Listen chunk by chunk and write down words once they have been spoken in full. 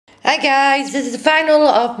Hi guys, this is the final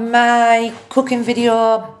of my cooking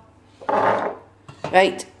video.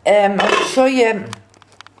 Right, I'll show you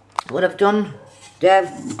what I've done.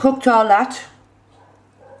 I've cooked all that.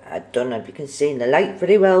 I don't know if you can see in the light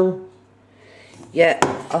very well. Yeah,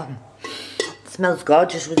 it smells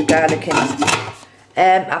gorgeous with the garlic in it.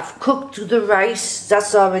 I've cooked the rice,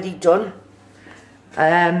 that's already done.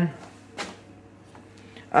 I've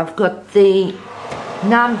got the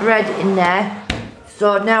naan bread in there.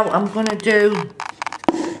 So now I'm going to do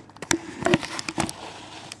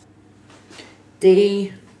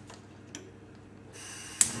the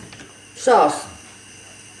sauce.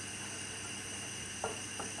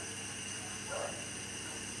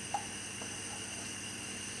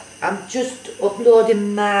 I'm just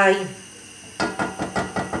uploading my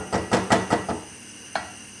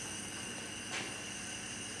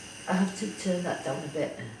I have to turn that down a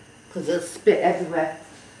bit because there's spit everywhere.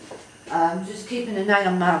 I'm just keeping an eye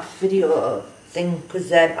on my video thing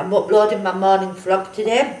because I'm uploading my morning vlog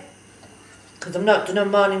today because I've not done a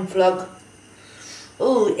morning vlog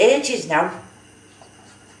ages now.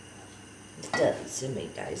 That's me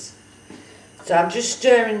guys. So I'm just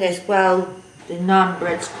stirring this while the naan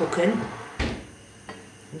bread's cooking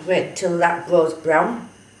and wait until that goes brown.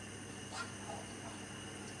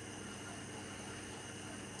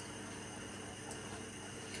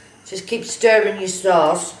 Just keep stirring your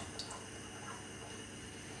sauce.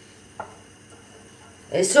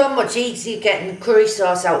 It's so much easier getting the curry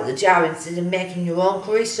sauce out of the jar instead of making your own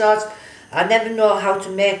curry sauce. I never know how to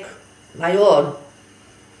make my own.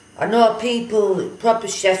 I know people, proper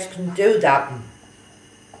chefs can do that.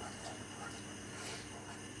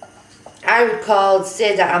 I would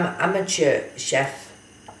say that I'm an amateur chef.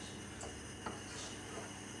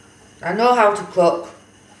 I know how to cook.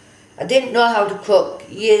 I didn't know how to cook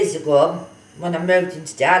years ago when I moved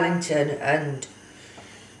into Darlington, and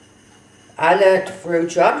I learnt through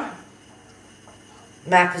John,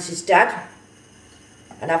 Marcus's dad,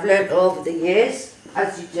 and I've learnt over the years,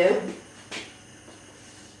 as you do. I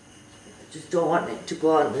just don't want it to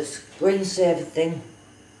go on this screensaver thing.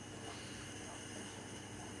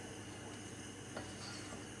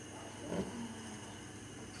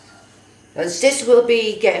 As this will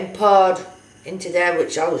be getting poured into there,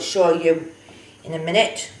 which I'll show you in a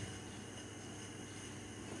minute.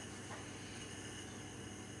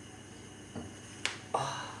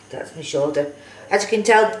 That's my shoulder. As you can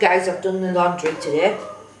tell guys, I've done the laundry today.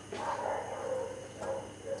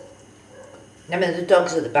 Remember the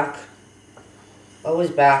dogs at the back.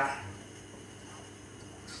 Always back.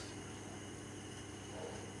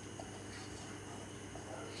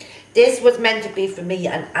 This was meant to be for me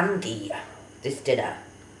and Andy, this dinner.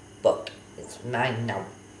 But it's mine now.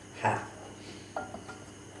 Ha.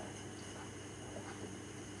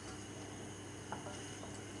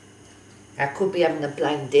 I could be having a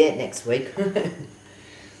blind date next week.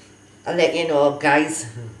 I'll let you know, guys.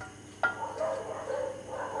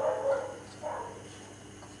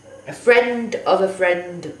 A friend of a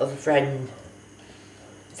friend of a friend.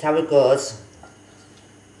 That's how it goes.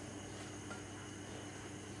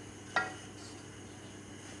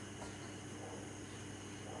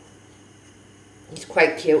 He's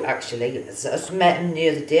quite cute actually. I just met him the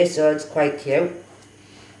other day, so it's quite cute.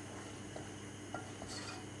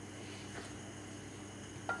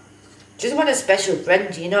 Just want a special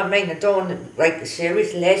friend, you know what I mean? I don't want like a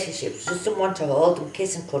serious relationship, just someone to hold and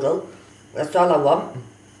kiss and cuddle. That's all I want.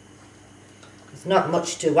 It's not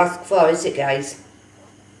much to ask for, is it guys?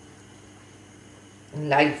 In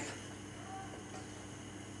life.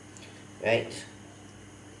 Right.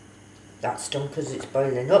 That's done because it's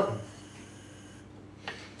boiling up.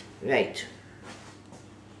 Right.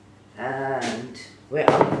 And we're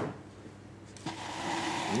on.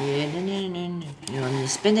 No. You're on the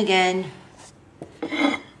spin again.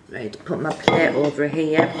 Right, put my plate over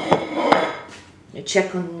here. Now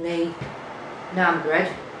check on the naan bread.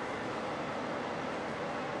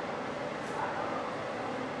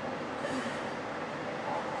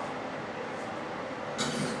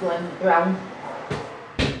 It's going brown.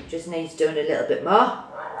 Just needs doing a little bit more.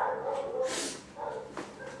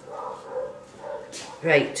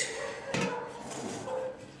 Right.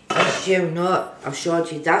 As you know, I've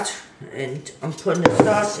showed you that, and I'm putting the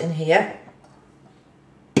sauce in here.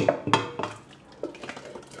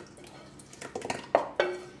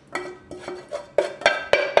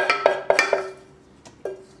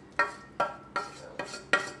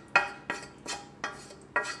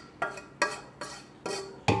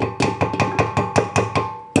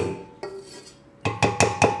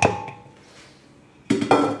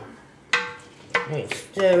 Right,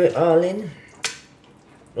 stir it all in.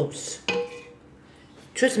 Oops.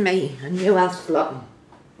 Trust me, I knew I'll slop.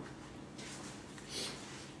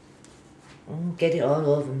 Get it all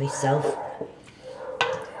over myself.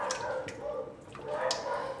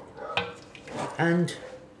 And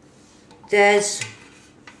there's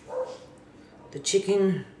the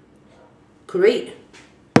chicken curry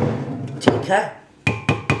tikka.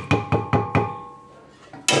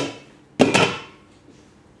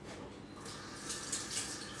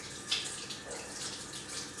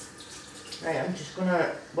 Right, I'm just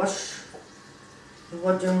gonna wash the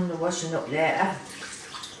wood doing the washing up later.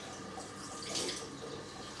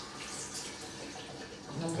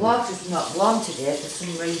 The water's not warm today for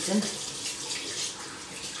some reason.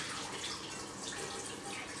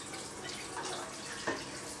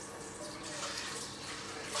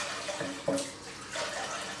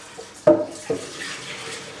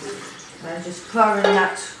 I'm just pouring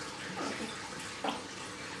that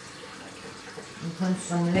and putting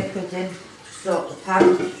some liquid in to soak the pan.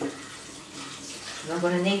 And I'm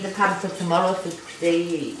going to need the pan for tomorrow for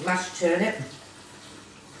the mashed turnip.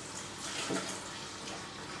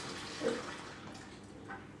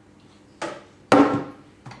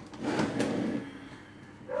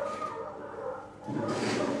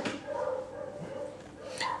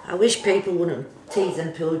 I wish people wouldn't tease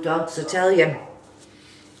and pull dogs, I tell you.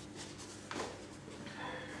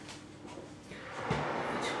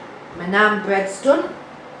 My naan bread's done.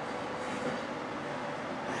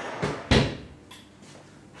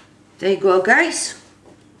 There you go, guys.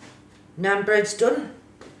 Naan bread's done.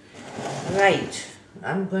 Right,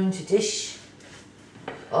 I'm going to dish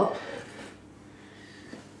up.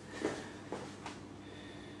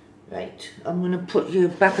 Right, I'm going to put you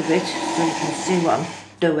back a bit so you can see what I'm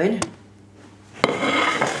doing.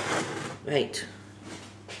 Right.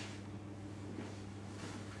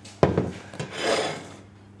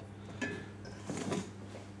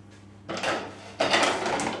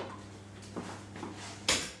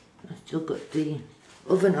 I've still got the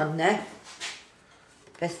oven on there.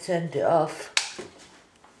 Best turned it off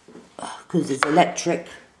because it's electric.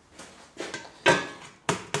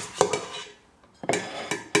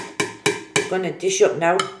 I'm going to dish up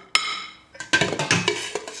now.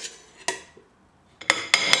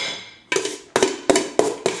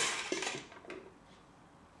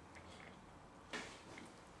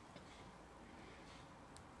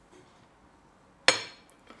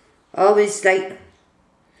 Always, like,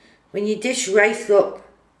 when you dish rice up,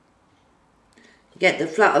 get the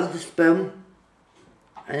flat of the spoon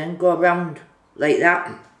and then go around like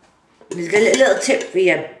that. There's a little tip for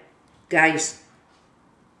you guys.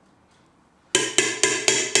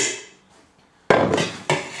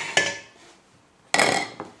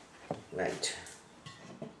 Right.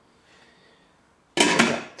 Put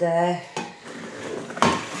that there.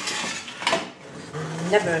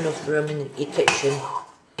 Never enough room in your kitchen.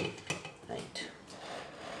 Right.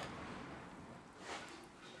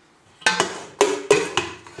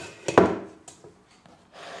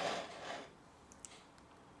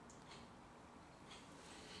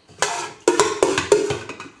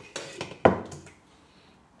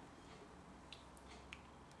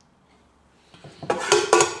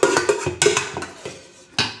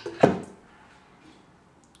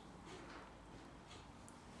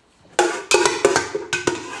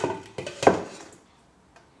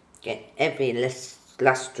 Get every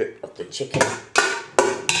last strip of the chicken.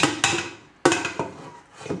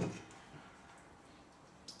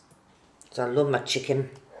 So I love my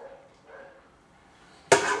chicken.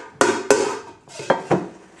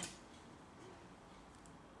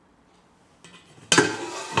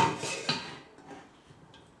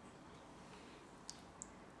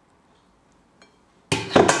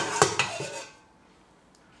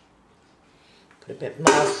 Put a bit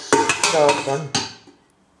more sauce on.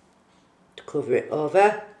 Cover it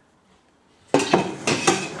over.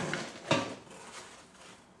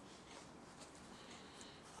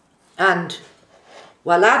 And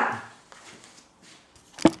voila.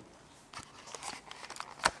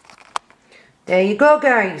 There you go,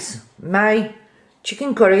 guys. My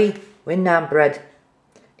chicken curry with naan bread.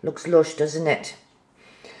 Looks lush, doesn't it?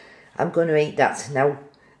 I'm going to eat that now.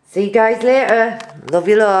 See you guys later. Love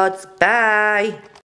you loads. Bye.